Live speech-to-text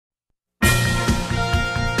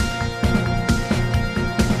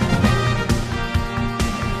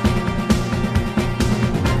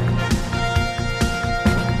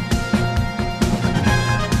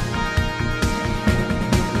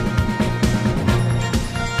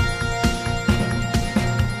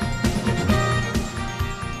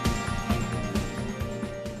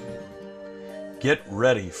Get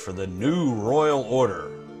ready for the new Royal Order.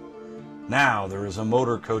 Now there is a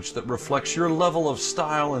motor coach that reflects your level of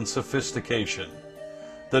style and sophistication.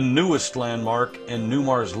 The newest landmark in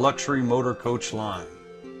Newmar's luxury motor coach line.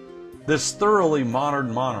 This thoroughly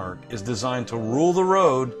modern monarch is designed to rule the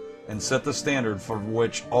road and set the standard for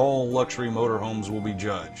which all luxury motorhomes will be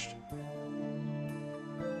judged.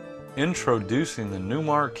 Introducing the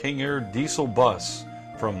Newmar King Aire diesel bus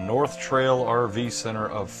from North Trail RV Center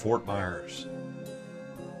of Fort Myers.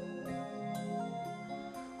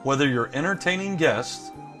 Whether you're entertaining guests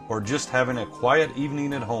or just having a quiet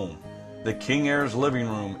evening at home, the King Aire's living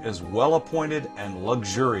room is well appointed and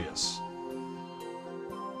luxurious.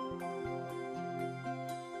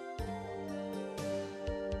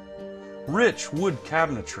 Rich wood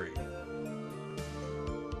cabinetry,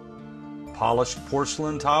 polished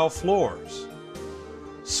porcelain tile floors,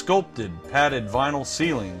 sculpted padded vinyl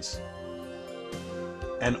ceilings,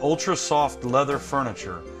 and ultra-soft leather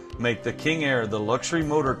furniture make the King Aire the luxury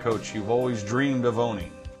motor coach you've always dreamed of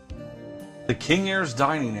owning. The King Aire's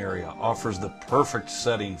dining area offers the perfect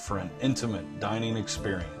setting for an intimate dining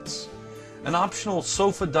experience. An optional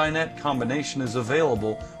sofa dinette combination is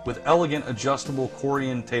available with elegant adjustable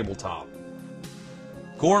Korean tabletop.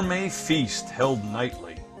 Gourmet feast held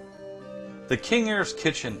nightly. The King Aire's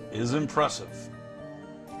kitchen is impressive.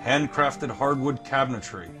 Handcrafted hardwood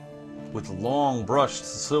cabinetry with long brushed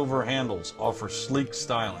silver handles offer sleek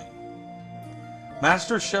styling.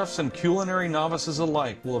 Master chefs and culinary novices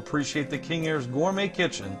alike will appreciate the King Aire's gourmet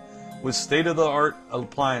kitchen with state-of-the-art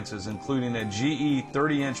appliances including a GE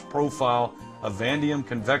 30-inch profile Avandium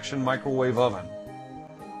convection microwave oven.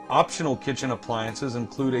 Optional kitchen appliances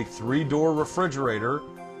include a 3-door refrigerator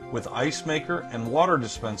with ice maker and water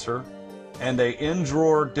dispenser and a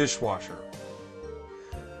in-drawer dishwasher.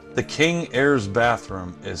 The King Aire's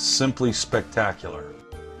bathroom is simply spectacular.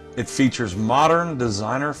 It features modern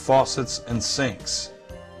designer faucets and sinks.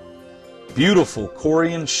 Beautiful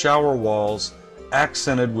Korean shower walls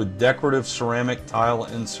accented with decorative ceramic tile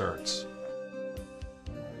inserts.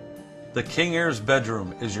 The King Aire's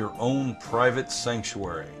bedroom is your own private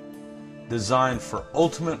sanctuary, designed for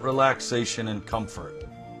ultimate relaxation and comfort.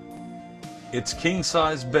 Its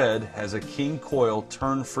king-size bed has a king coil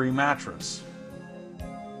turn-free mattress.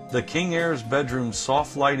 The King Aire's bedroom's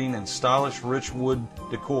soft lighting and stylish rich wood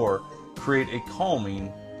decor create a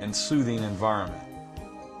calming and soothing environment.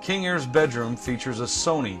 King Aire's bedroom features a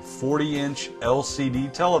Sony 40-inch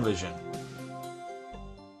LCD television,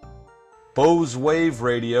 Bose Wave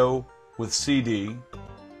radio with CD.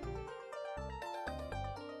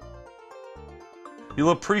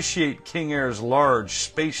 You'll appreciate King Aire's large,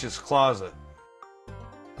 spacious closet.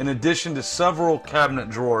 In addition to several cabinet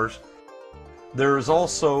drawers, there is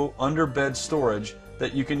also under-bed storage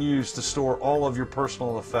that you can use to store all of your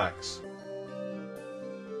personal effects.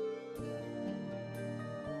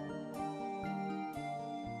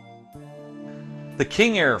 The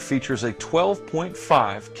King Aire features a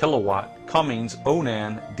 12.5 kilowatt Cummins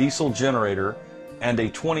Onan diesel generator and a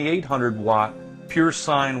 2800 watt pure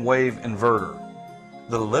sine wave inverter.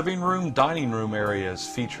 The living room, dining room areas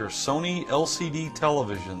feature Sony LCD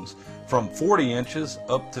televisions from 40 inches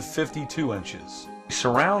up to 52 inches. A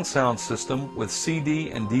surround sound system with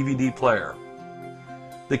CD and DVD player.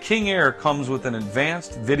 The King Aire comes with an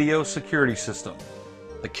advanced video security system.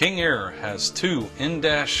 The King Aire has 2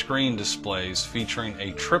 in-dash screen displays featuring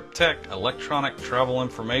a TripTech electronic travel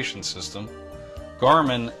information system,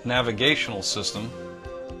 Garmin navigational system,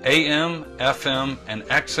 AM, FM, and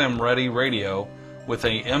XM ready radio with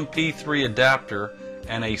a MP3 adapter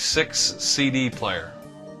and a 6 CD player.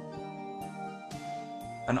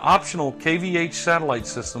 An optional KVH satellite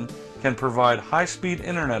system can provide high-speed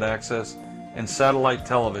internet access and satellite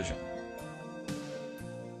television.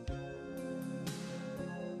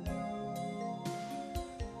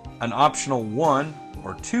 An optional 1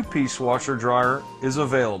 or 2-piece washer dryer is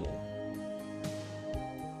available.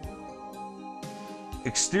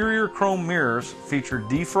 Exterior chrome mirrors feature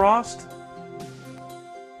defrost,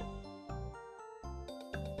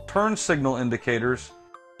 turn signal indicators,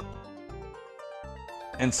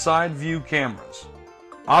 and side view cameras.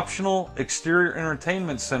 Optional exterior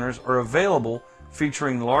entertainment centers are available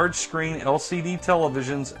featuring large screen LCD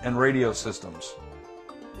televisions and radio systems.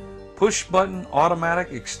 Push-button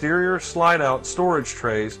automatic exterior slide-out storage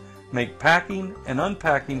trays make packing and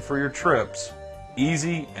unpacking for your trips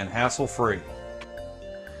easy and hassle-free.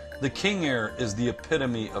 The King Aire is the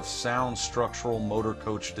epitome of sound structural motor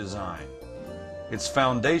coach design. Its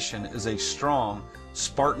foundation is a strong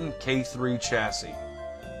Spartan K3 chassis,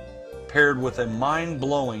 paired with a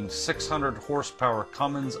mind-blowing 600 horsepower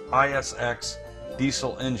Cummins ISX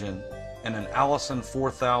diesel engine and an Allison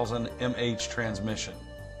 4000 MH transmission.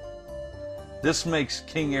 This makes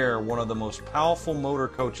King Aire one of the most powerful motor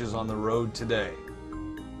coaches on the road today.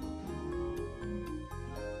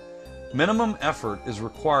 Minimum effort is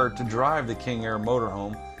required to drive the King Aire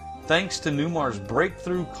motorhome thanks to Newmar's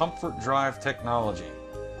breakthrough Comfort Drive technology.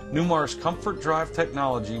 Newmar's Comfort Drive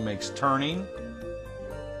technology makes turning,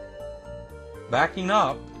 backing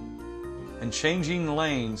up, and changing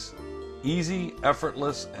lanes easy,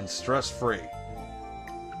 effortless, and stress-free.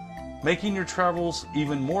 Making your travels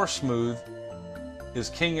even more smooth is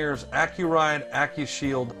King Aire's AccuRide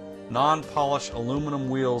AccuShield non-polish aluminum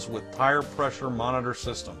wheels with tire pressure monitor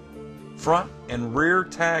system. Front and rear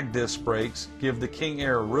tag disc brakes give the King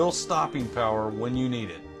Aire real stopping power when you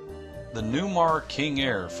need it. The Newmar King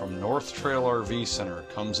Aire from North Trail RV Center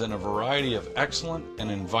comes in a variety of excellent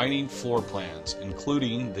and inviting floor plans,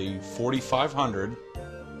 including the 4500,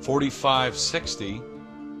 4560,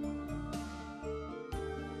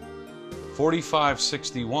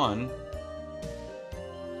 4561,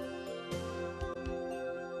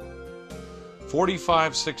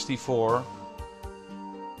 4564,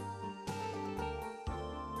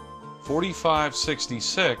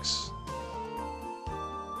 4566,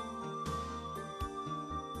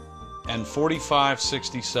 and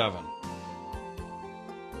 4567.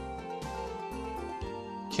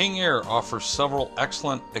 King Aire offers several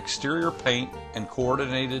excellent exterior paint and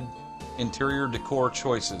coordinated interior decor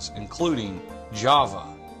choices, including Java,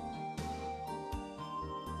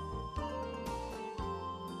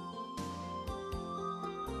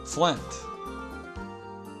 Flint,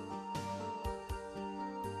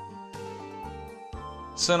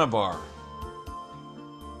 Cinnabar,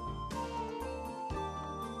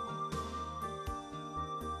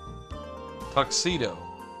 Tuxedo,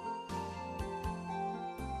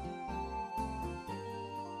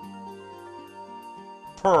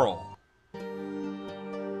 Pearl,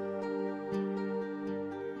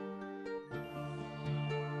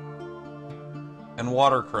 and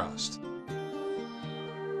Watercrest.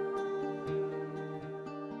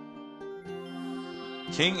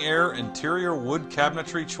 King Aire interior wood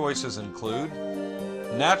cabinetry choices include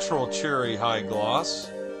Natural Cherry High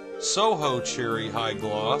Gloss, Soho Cherry High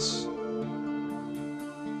Gloss,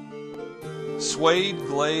 Suede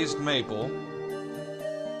Glazed Maple,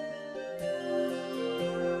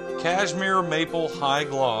 Cashmere Maple High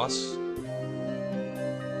Gloss,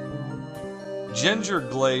 Ginger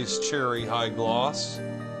Glazed Cherry High Gloss,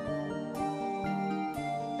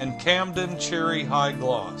 and Camden Cherry High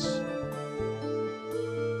Gloss.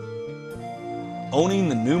 Owning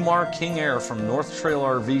the Newmar King Aire from North Trail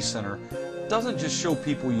RV Center doesn't just show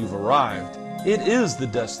people you've arrived, it is the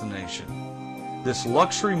destination. This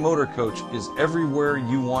luxury motor coach is everywhere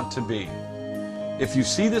you want to be. If you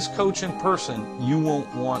see this coach in person, you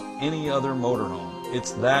won't want any other motorhome.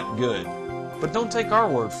 It's that good. But don't take our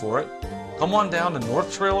word for it. Come on down to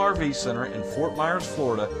North Trail RV Center in Fort Myers,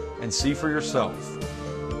 Florida, and see for yourself.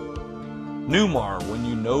 Newmar, when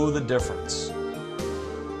you know the difference.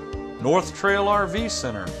 North Trail RV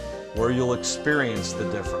Center, where you'll experience the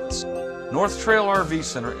difference. North Trail RV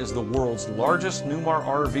Center is the world's largest Newmar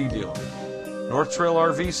RV dealer. North Trail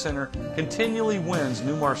RV Center continually wins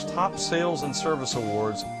Newmar's top sales and service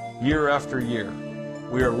awards year after year.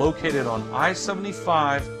 We are located on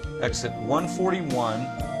I-75, exit 141,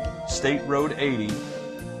 State Road 80,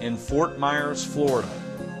 in Fort Myers, Florida.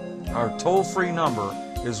 Our toll-free number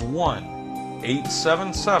is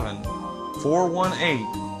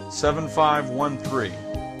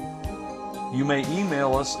 1-877-418-7513. You may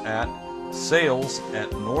email us at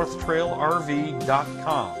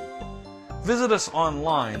sales@northtrailrv.com. Visit us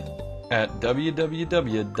online at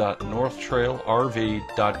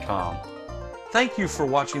www.northtrailrv.com. Thank you for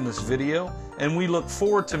watching this video, and we look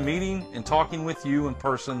forward to meeting and talking with you in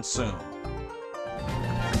person soon.